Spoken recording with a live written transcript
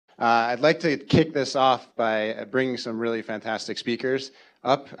I'd like to kick this off by bringing some really fantastic speakers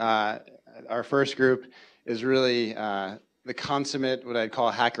up. Our first group is really the consummate, what I'd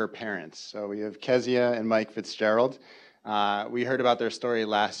call hacker parents. So we have Kezia and Mike Fitzgerald. We heard about their story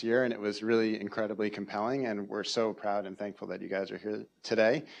last year, and it was really incredibly compelling, and we're so proud and thankful that you guys are here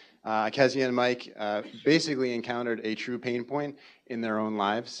today. Kezia and Mike basically encountered a true pain point in their own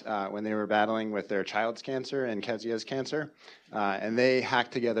lives when they were battling with their child's cancer and Kezia's cancer. And they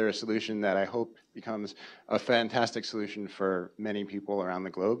hacked together a solution that I hope becomes a fantastic solution for many people around the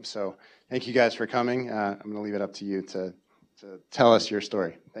globe. So thank you guys for coming. I'm going to leave it up to you to tell us your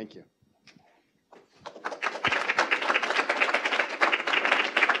story. Thank you.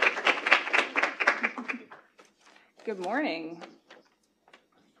 Good morning.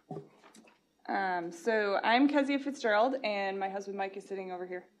 So I'm Kezia Fitzgerald, and my husband Mike is sitting over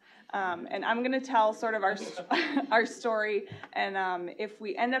here. And I'm going to tell sort of our story, and if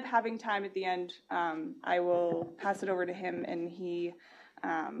we end up having time at the end, I will pass it over to him, and he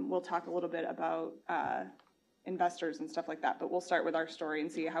will talk a little bit about investors and stuff like that. But we'll start with our story and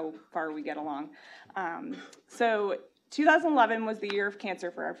see how far we get along. So 2011 was the year of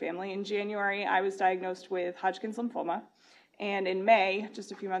cancer for our family. In January, I was diagnosed with Hodgkin's lymphoma. And in May,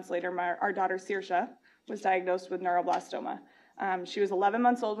 just a few months later, our daughter Saoirse was diagnosed with neuroblastoma. She was 11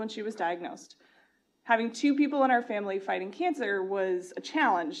 months old when she was diagnosed. Having two people in our family fighting cancer was a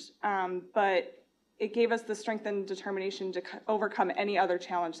challenge, but it gave us the strength and determination to overcome any other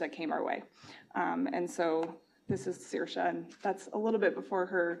challenge that came our way. And so this is Saoirse, and that's a little bit before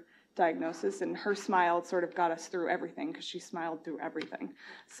her diagnosis, and her smile sort of got us through everything because she smiled through everything.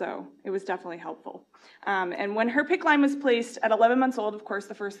 So it was definitely helpful. And when her PICC line was placed at 11 months old, of course,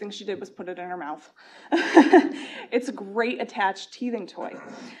 the first thing she did was put it in her mouth. It's a great attached teething toy.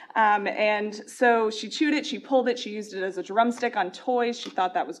 And so she chewed it, she pulled it, she used it as a drumstick on toys. She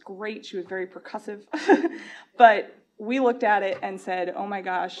thought that was great. She was very percussive. But we looked at it and said, oh my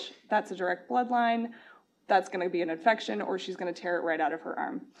gosh, that's a direct bloodline. That's going to be an infection, or she's going to tear it right out of her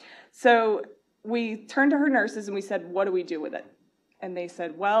arm. So we turned to her nurses and we said, what do we do with it? And they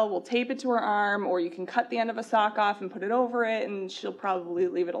said, well, we'll tape it to her arm, or you can cut the end of a sock off and put it over it, and she'll probably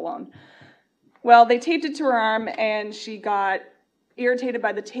leave it alone. Well, they taped it to her arm, and she got irritated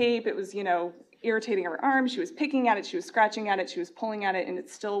by the tape. It was, irritating her arm. She was picking at it, she was scratching at it, she was pulling at it, and it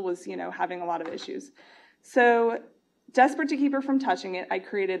still was, having a lot of issues. So desperate to keep her from touching it, I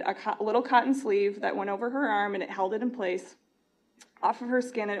created a little cotton sleeve that went over her arm, and it held it in place off of her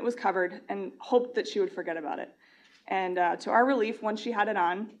skin, and it was covered, and hoped that she would forget about it. And to our relief, once she had it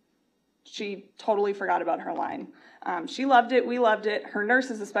on, she totally forgot about her line. She loved it, we loved it, her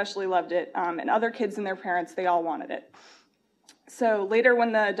nurses especially loved it, and other kids and their parents, they all wanted it. So later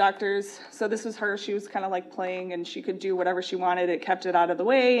when the doctors, so this was her, she was kind of like playing, and she could do whatever she wanted, it kept it out of the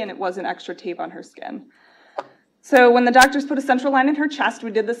way, and it wasn't extra tape on her skin. So when the doctors put a central line in her chest, we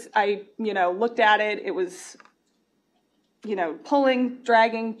did this, I, looked at it, it was, pulling,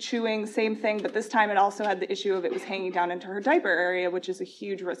 dragging, chewing, same thing, but this time it also had the issue of it was hanging down into her diaper area, which is a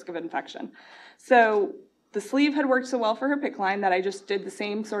huge risk of infection. So the sleeve had worked so well for her PICC line that I just did the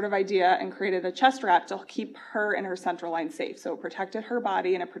same sort of idea and created a chest wrap to keep her and her central line safe. So it protected her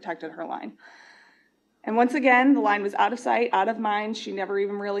body and it protected her line. And once again, the line was out of sight, out of mind. She never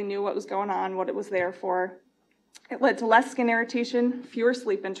even really knew what was going on, what it was there for. It led to less skin irritation, fewer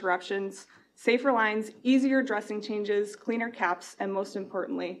sleep interruptions, safer lines, easier dressing changes, cleaner caps, and most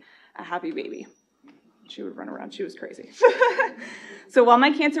importantly, a happy baby. She would run around, she was crazy. So while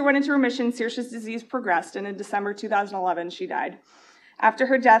my cancer went into remission, Saoirse's disease progressed, and in December 2011, she died. After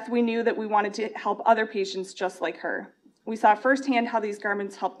her death, we knew that we wanted to help other patients just like her. We saw firsthand how these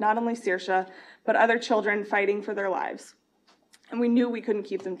garments helped not only Saoirse, but other children fighting for their lives. And we knew we couldn't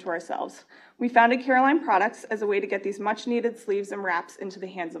keep them to ourselves. We founded CareAline Products as a way to get these much-needed sleeves and wraps into the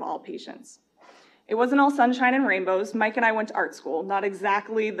hands of all patients. It wasn't all sunshine and rainbows. Mike and I went to art school, not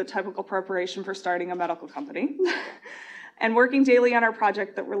exactly the typical preparation for starting a medical company. And working daily on our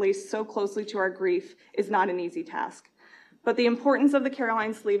project that relates so closely to our grief is not an easy task. But the importance of the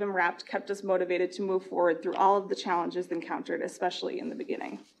CareAline sleeve and wrap kept us motivated to move forward through all of the challenges encountered, especially in the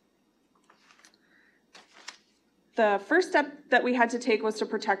beginning. The first step that we had to take was to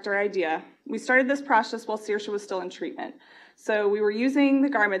protect our idea. We started this process while Saoirse was still in treatment. So we were using the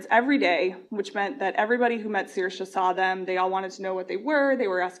garments every day, which meant that everybody who met Saoirse saw them. They all wanted to know what they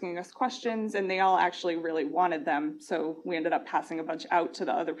were asking us questions, and they all actually really wanted them. So we ended up passing a bunch out to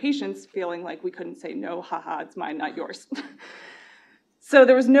the other patients, feeling like we couldn't say, no, haha, it's mine, not yours. So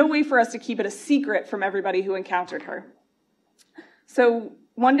there was no way for us to keep it a secret from everybody who encountered her. So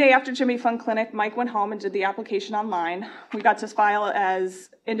One day after Jimmy Fun Clinic, Mike went home and did the application online. We got to file as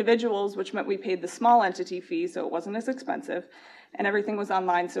individuals, which meant we paid the small entity fee, so it wasn't as expensive. And everything was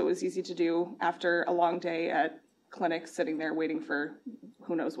online, so it was easy to do after a long day at clinic, sitting there waiting for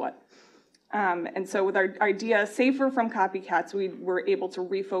who knows what. And so with our idea, safer from copycats, we were able to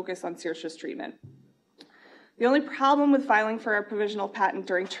refocus on Saoirse's treatment. The only problem with filing for our provisional patent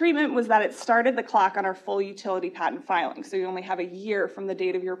during treatment was that it started the clock on our full utility patent filing. So you only have a year from the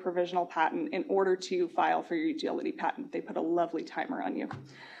date of your provisional patent in order to file for your utility patent. They put a lovely timer on you.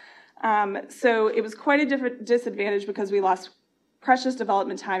 So it was quite a disadvantage because we lost precious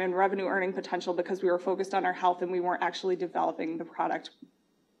development time and revenue earning potential because we were focused on our health and we weren't actually developing the product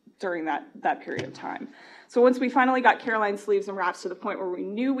during that period of time. So once we finally got CareAline sleeves and wraps to the point where we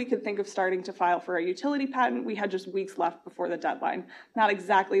knew we could think of starting to file for our utility patent, we had just weeks left before the deadline. Not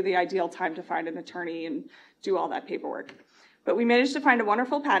exactly the ideal time to find an attorney and do all that paperwork. But we managed to find a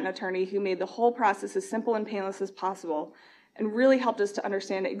wonderful patent attorney who made the whole process as simple and painless as possible and really helped us to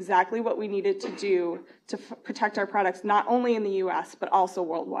understand exactly what we needed to do to protect our products, not only in the US, but also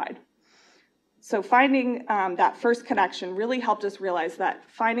worldwide. So finding that first connection really helped us realize that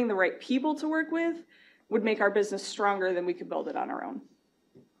finding the right people to work with would make our business stronger than we could build it on our own.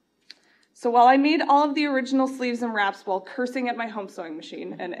 So while I made all of the original sleeves and wraps while cursing at my home sewing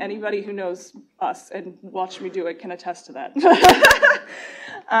machine, and anybody who knows us and watched me do it can attest to that,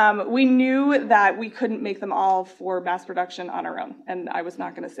 we knew that we couldn't make them all for mass production on our own, and I was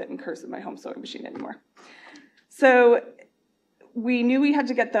not going to sit and curse at my home sewing machine anymore. So we knew we had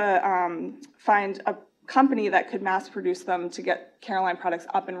to get find a company that could mass produce them to get CareAline products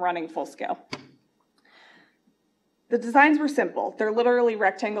up and running full scale. The designs were simple. They're literally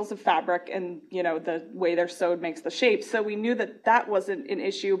rectangles of fabric, and the way they're sewed makes the shape. So we knew that that wasn't an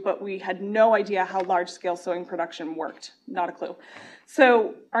issue, but we had no idea how large-scale sewing production worked. Not a clue.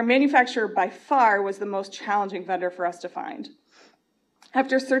 So our manufacturer by far was the most challenging vendor for us to find.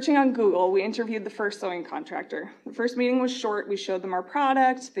 After searching on Google, we interviewed the first sewing contractor. The first meeting was short. We showed them our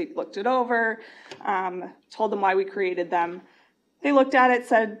product. They looked it over, told them why we created them. They looked at it,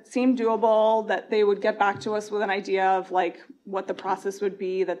 said seemed doable, that they would get back to us with an idea of what the process would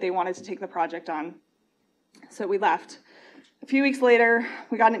be, that they wanted to take the project on. So we left. A few weeks later,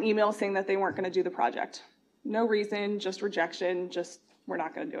 we got an email saying that they weren't going to do the project. No reason, just rejection, we're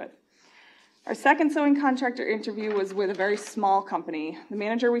not going to do it. Our second sewing contractor interview was with a very small company. The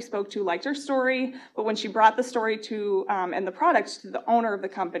manager we spoke to liked our story, but when she brought the story and the product to the owner of the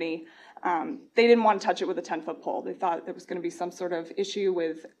company, they didn't want to touch it with a 10-foot pole. They thought there was going to be some sort of issue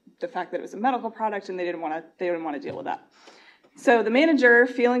with the fact that it was a medical product, and they didn't want to deal with that. So the manager,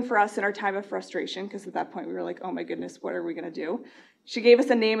 feeling for us in our time of frustration, because at that point we were like, oh my goodness, what are we going to do? She gave us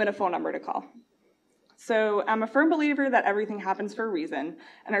a name and a phone number to call. So I'm a firm believer that everything happens for a reason,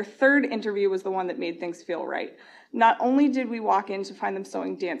 and our third interview was the one that made things feel right. Not only did we walk in to find them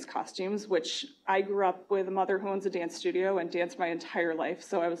sewing dance costumes, which I grew up with a mother who owns a dance studio and danced my entire life,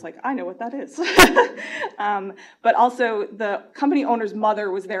 so I was like, I know what that is. But also the company owner's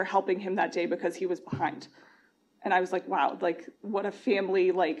mother was there helping him that day because he was behind. And I was like, wow, what a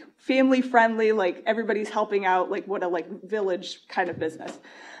family friendly, everybody's helping out, what a village kind of business.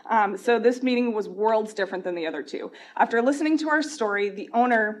 So this meeting was worlds different than the other two. After listening to our story, the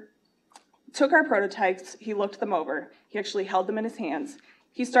owner took our prototypes, he looked them over, he actually held them in his hands.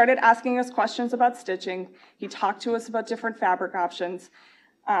 He started asking us questions about stitching, he talked to us about different fabric options,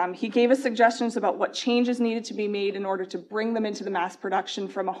 he gave us suggestions about what changes needed to be made in order to bring them into the mass production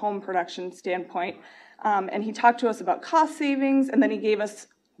from a home production standpoint, and he talked to us about cost savings, and then he gave us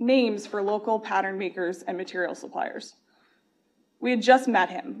names for local pattern makers and material suppliers. We had just met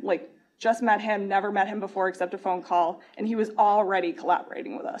him, never met him before except a phone call, and he was already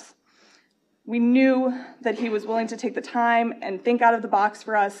collaborating with us. We knew that he was willing to take the time and think out of the box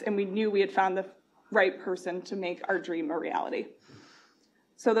for us, and we knew we had found the right person to make our dream a reality.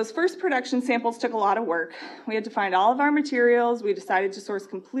 So those first production samples took a lot of work. We had to find all of our materials. We decided to source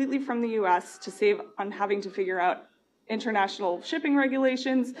completely from the US to save on having to figure out international shipping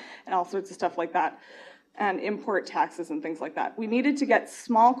regulations and all sorts of stuff like that, and import taxes and things like that. We needed to get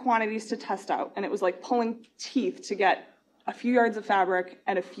small quantities to test out, and it was like pulling teeth to get a few yards of fabric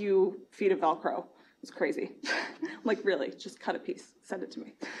and a few feet of Velcro. It was crazy. Really, just cut a piece, send it to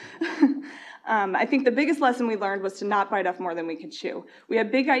me. I think the biggest lesson we learned was to not bite off more than we could chew. We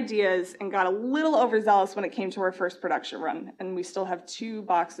had big ideas and got a little overzealous when it came to our first production run, and we still have 2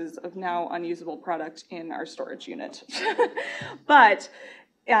 boxes of now unusable product in our storage unit. But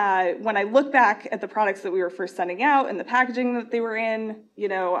when I look back at the products that we were first sending out and the packaging that they were in,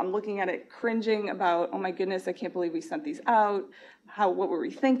 I'm looking at it cringing about, oh my goodness, I can't believe we sent these out. What were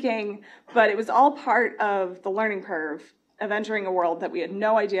we thinking? But it was all part of the learning curve of entering a world that we had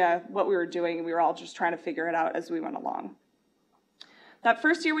no idea what we were doing, and we were all just trying to figure it out as we went along. That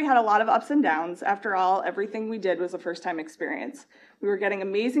first year, we had a lot of ups and downs. After all, everything we did was a first-time experience. We were getting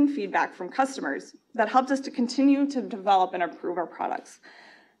amazing feedback from customers that helped us to continue to develop and improve our products.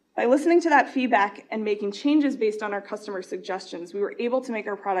 By listening to that feedback and making changes based on our customer suggestions, we were able to make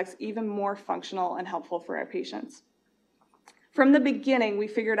our products even more functional and helpful for our patients. From the beginning, we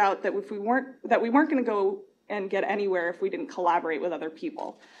figured out that we weren't going to go and get anywhere if we didn't collaborate with other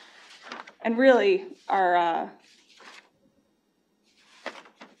people. And really, our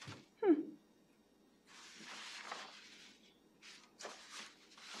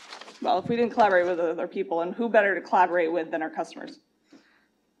well, if we didn't collaborate with other people, and who better to collaborate with than our customers?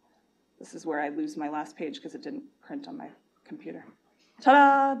 This is where I lose my last page because it didn't print on my computer.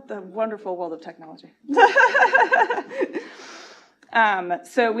 Ta-da! The wonderful world of technology.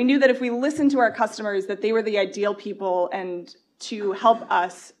 So we knew that if we listened to our customers, that they were the ideal people and to help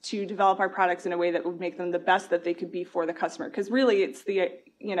us to develop our products in a way that would make them the best that they could be for the customer. Because really, it's the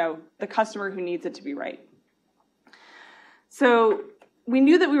customer who needs it to be right. So we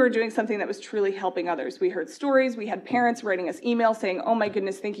knew that we were doing something that was truly helping others. We heard stories. We had parents writing us emails saying, oh my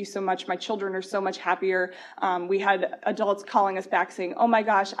goodness, thank you so much. My children are so much happier. We had adults calling us back saying, oh my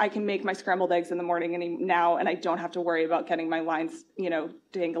gosh, I can make my scrambled eggs in the morning now, and I don't have to worry about getting my lines,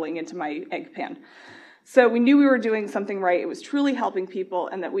 dangling into my egg pan. So we knew we were doing something right. It was truly helping people,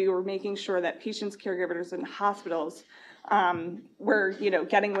 and that we were making sure that patients, caregivers, and hospitals were,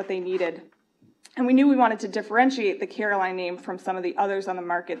 getting what they needed. And we knew we wanted to differentiate the CareAline name from some of the others on the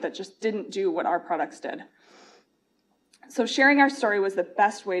market that just didn't do what our products did. So sharing our story was the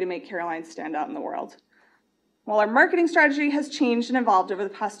best way to make CareAline stand out in the world. While our marketing strategy has changed and evolved over the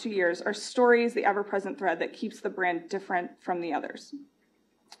past 2 years, our story is the ever-present thread that keeps the brand different from the others.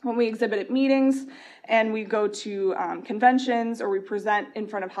 When we exhibit at meetings and we go to conventions or we present in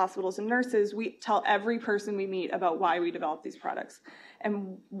front of hospitals and nurses, we tell every person we meet about why we develop these products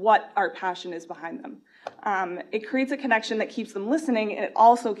and what our passion is behind them. It creates a connection that keeps them listening, and it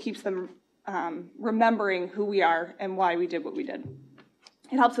also keeps them remembering who we are and why we did what we did.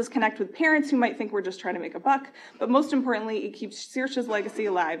 It helps us connect with parents who might think we're just trying to make a buck, but most importantly, it keeps Saoirse's legacy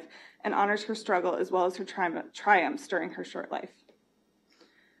alive and honors her struggle as well as her triumphs during her short life.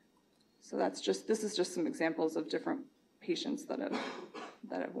 So this is just some examples of different patients that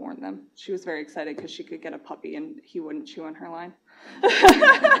have worn them. She was very excited because she could get a puppy and he wouldn't chew on her line.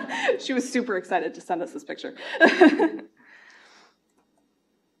 She was super excited to send us this picture.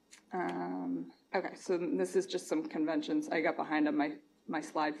 Okay, so this is just some conventions. I got behind on my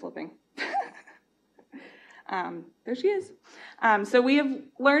slide flipping. There she is. So we have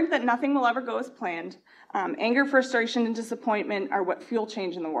learned that nothing will ever go as planned. Anger, frustration, and disappointment are what fuel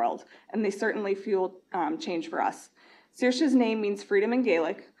change in the world, and they certainly fuel change for us. Saoirse's name means freedom in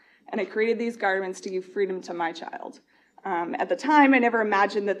Gaelic, and I created these garments to give freedom to my child. At the time, I never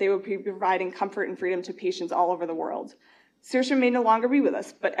imagined that they would be providing comfort and freedom to patients all over the world. Saoirse may no longer be with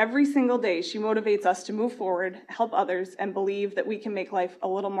us, but every single day she motivates us to move forward, help others, and believe that we can make life a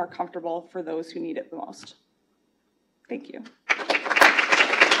little more comfortable for those who need it the most. Thank you.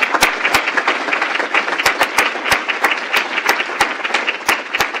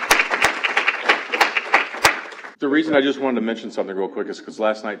 The reason I just wanted to mention something real quick is because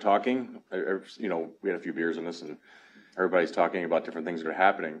last night talking, we had a few beers in this and everybody's talking about different things that are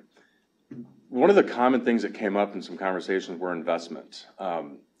happening. One of the common things that came up in some conversations were investment.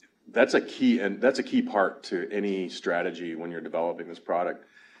 That's a key part to any strategy when you're developing this product.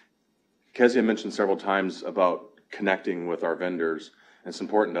 Kezia mentioned several times about connecting with our vendors. It's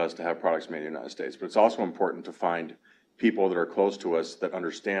important to us to have products made in the United States, but it's also important to find people that are close to us that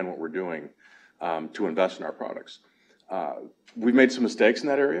understand what we're doing to invest in our products. We've made some mistakes in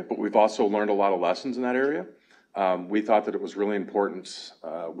that area, but we've also learned a lot of lessons in that area. We thought that it was really important.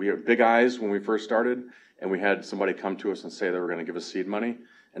 We had big eyes when we first started, and we had somebody come to us and say they were going to give us seed money.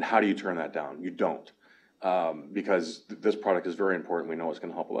 And how do you turn that down? You don't, because this product is very important. We know it's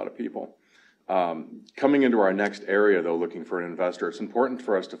going to help a lot of people. Coming into our next area, though, looking for an investor, it's important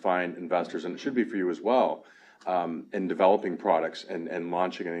for us to find investors, and it should be for you as well, in developing products and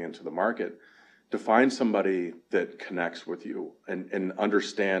launching it into the market, to find somebody that connects with you and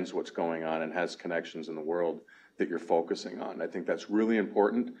understands what's going on and has connections in the world that you're focusing on. I think that's really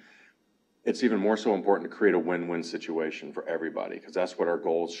important. It's even more so important to create a win-win situation for everybody, because that's what our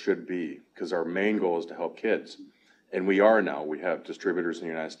goals should be, because our main goal is to help kids. And we are now. We have distributors in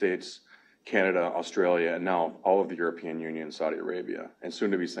the United States, Canada, Australia, and now all of the European Union, Saudi Arabia, and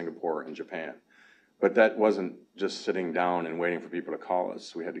soon to be Singapore and Japan. But that wasn't just sitting down and waiting for people to call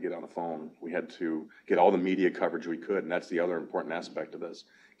us. We had to get on the phone. We had to get all the media coverage we could, and that's the other important aspect of this,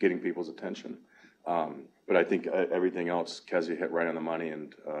 getting people's attention. But I think everything else, Kezia hit right on the money,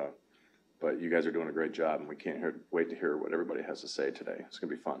 and but you guys are doing a great job, and we can't wait to hear what everybody has to say today. It's going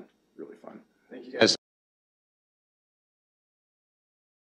to be fun.